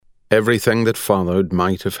Everything that followed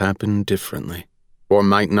might have happened differently, or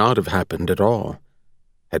might not have happened at all,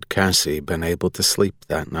 had Cassie been able to sleep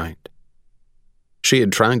that night. She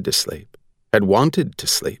had tried to sleep, had wanted to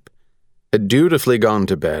sleep, had dutifully gone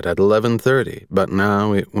to bed at 11:30, but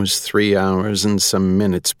now it was 3 hours and some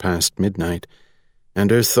minutes past midnight, and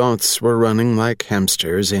her thoughts were running like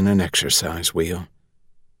hamsters in an exercise wheel.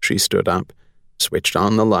 She stood up, switched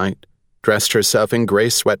on the light, dressed herself in gray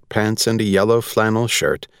sweatpants and a yellow flannel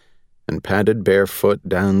shirt, and padded barefoot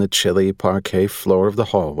down the chilly parquet floor of the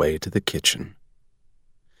hallway to the kitchen.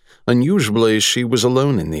 Unusually, she was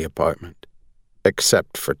alone in the apartment,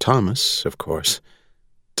 except for Thomas, of course.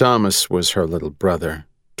 Thomas was her little brother,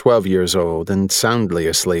 12 years old and soundly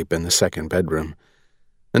asleep in the second bedroom,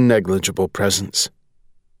 a negligible presence.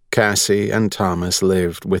 Cassie and Thomas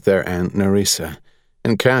lived with their Aunt Nerissa,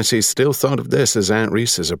 and Cassie still thought of this as Aunt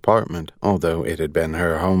Reese's apartment, although it had been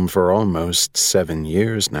her home for almost 7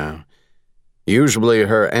 years now. Usually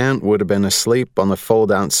her aunt would have been asleep on the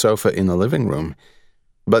fold-out sofa in the living room,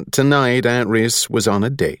 but tonight Aunt Reese was on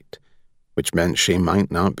a date, which meant she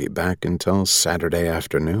might not be back until Saturday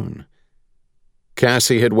afternoon.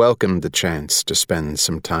 Cassie had welcomed the chance to spend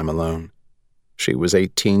some time alone. She was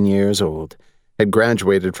 18 years old, had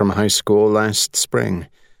graduated from high school last spring,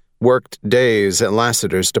 worked days at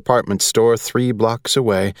Lassiter's department store 3 blocks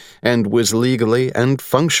away, and was legally and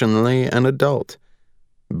functionally an adult.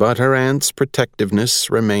 But her aunt's protectiveness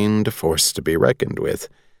remained a force to be reckoned with.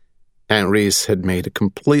 Aunt Reese had made a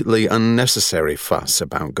completely unnecessary fuss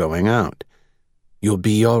about going out. "You'll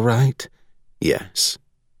be all right?" "Yes."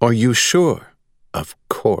 "Are you sure?" "Of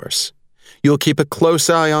course." "You'll keep a close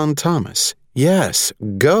eye on Thomas?" "Yes."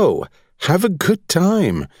 "Go. Have a good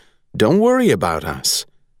time. Don't worry about us."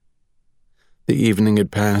 The evening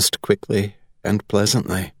had passed quickly and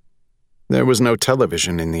pleasantly. There was no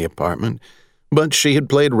television in the apartment, but she had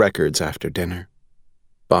played records after dinner.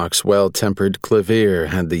 Bach's well-tempered clavier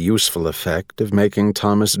had the useful effect of making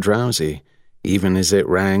Thomas drowsy, even as it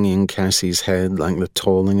rang in Cassie's head like the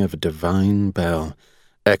tolling of a divine bell,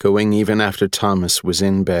 echoing even after Thomas was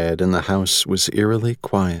in bed and the house was eerily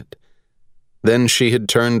quiet. Then she had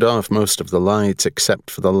turned off most of the lights except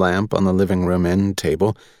for the lamp on the living room end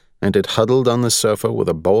table, and had huddled on the sofa with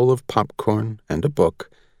a bowl of popcorn and a book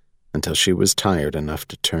until she was tired enough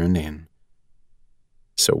to turn in.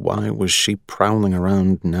 So why was she prowling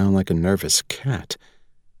around now like a nervous cat?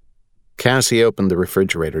 Cassie opened the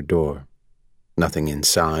refrigerator door. Nothing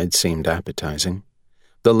inside seemed appetizing.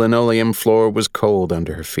 The linoleum floor was cold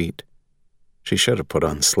under her feet. She should have put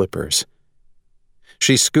on slippers.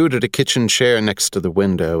 She scooted a kitchen chair next to the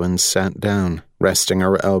window and sat down, resting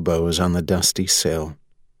her elbows on the dusty sill.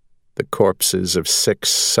 The corpses of 6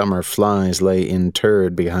 summer flies lay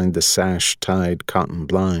interred behind the sash-tied cotton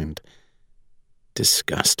blind.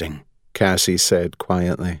 "Disgusting," Cassie said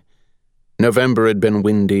quietly. November had been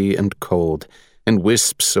windy and cold, and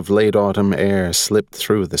wisps of late autumn air slipped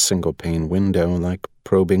through the single-pane window like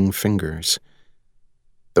probing fingers.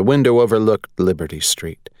 The window overlooked Liberty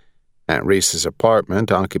Street. Aunt Reese's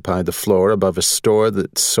apartment occupied the floor above a store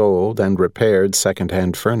that sold and repaired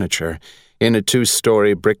second-hand furniture in a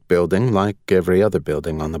 2-story brick building like every other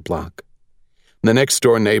building on the block. The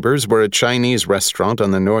next-door neighbors were a Chinese restaurant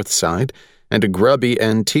on the north side and a grubby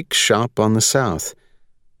antique shop on the south.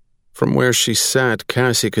 From where she sat,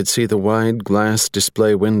 Cassie could see the wide glass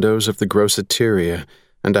display windows of the Groceteria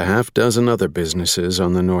and a half-dozen other businesses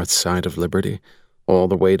on the north side of Liberty, all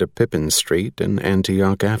the way to Pippin Street and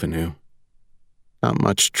Antioch Avenue. Not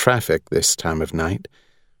much traffic this time of night,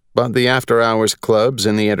 but the after-hours clubs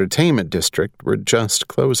in the entertainment district were just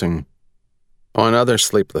closing. On other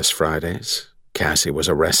sleepless Fridays, Cassie was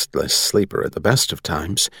a restless sleeper at the best of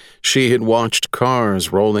times. She had watched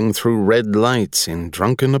cars rolling through red lights in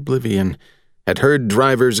drunken oblivion, had heard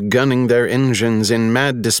drivers gunning their engines in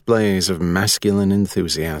mad displays of masculine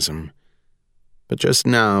enthusiasm. But just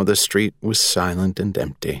now the street was silent and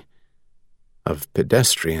empty. Of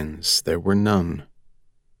pedestrians there were none.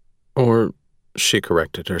 Or, she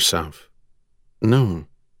corrected herself, no.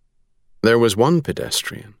 There was one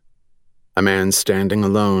pedestrian. A man standing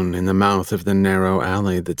alone in the mouth of the narrow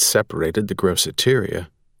alley that separated the Groceteria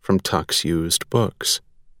from Tuck's used books.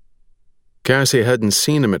 Cassie hadn't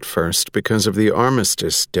seen him at first because of the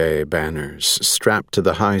Armistice Day banners strapped to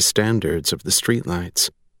the high standards of the streetlights.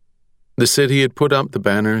 The city had put up the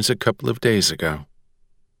banners a couple of days ago.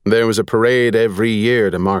 There was a parade every year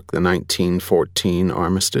to mark the 1914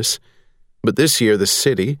 armistice, but this year the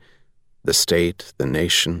city, the state, the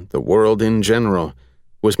nation, the world in general,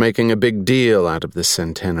 was making a big deal out of the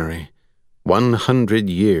centenary. 100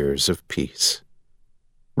 years of peace.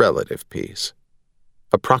 Relative peace.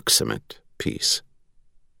 approximate peace.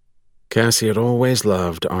 Cassie had always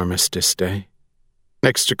loved Armistice Day.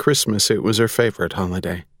 Next to Christmas, it was her favorite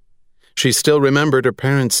holiday. She still remembered her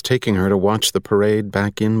parents taking her to watch the parade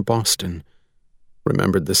back in Boston,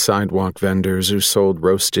 remembered the sidewalk vendors who sold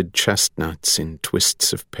roasted chestnuts in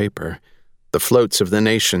twists of paper, the floats of the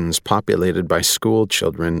nations populated by school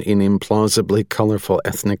children in implausibly colorful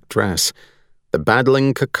ethnic dress, the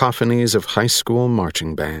battling cacophonies of high school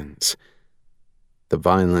marching bands. The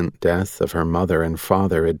violent death of her mother and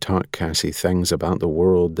father had taught Cassie things about the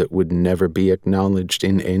world that would never be acknowledged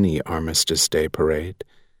in any Armistice Day parade.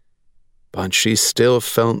 But she still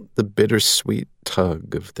felt the bittersweet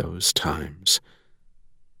tug of those times.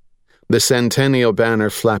 The centennial banner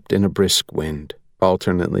flapped in a brisk wind,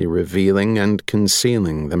 alternately revealing and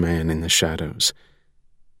concealing the man in the shadows.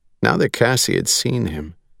 Now that Cassie had seen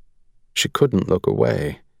him, she couldn't look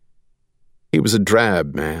away. He was a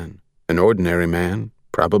drab man, an ordinary man,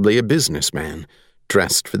 probably a businessman,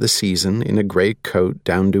 dressed for the season in a gray coat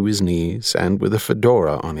down to his knees and with a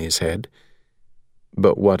fedora on his head.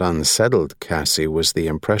 But what unsettled Cassie was the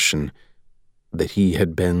impression that he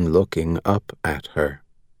had been looking up at her,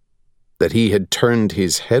 that he had turned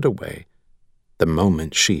his head away the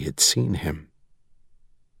moment she had seen him.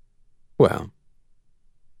 Well,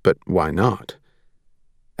 but why not?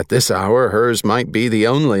 At this hour, hers might be the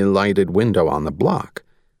only lighted window on the block.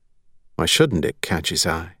 Why shouldn't it catch his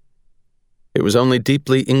eye? It was only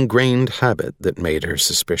deeply ingrained habit that made her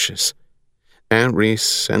suspicious. Aunt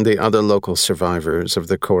Reese and the other local survivors of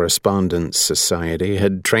the Correspondence Society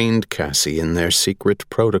had trained Cassie in their secret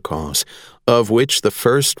protocols, of which the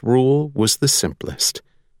first rule was the simplest: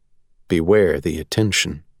 beware the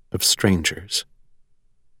attention of strangers.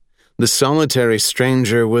 The solitary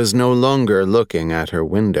stranger was no longer looking at her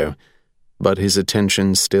window, but his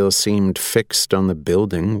attention still seemed fixed on the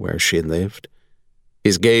building where she lived.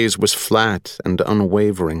 His gaze was flat and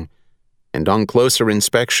unwavering, and on closer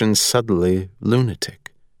inspection subtly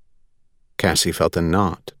lunatic. Cassie felt a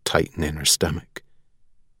knot tighten in her stomach.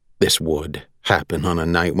 This would happen on a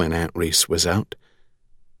night when Aunt Reese was out.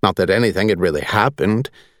 Not that anything had really happened,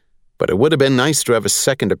 but it would have been nice to have a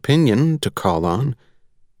second opinion to call on.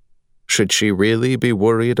 Should she really be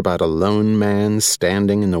worried about a lone man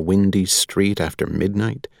standing in the windy street after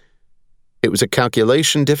midnight? It was a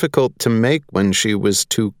calculation difficult to make when she was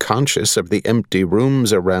too conscious of the empty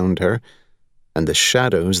rooms around her and the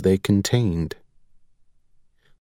shadows they contained.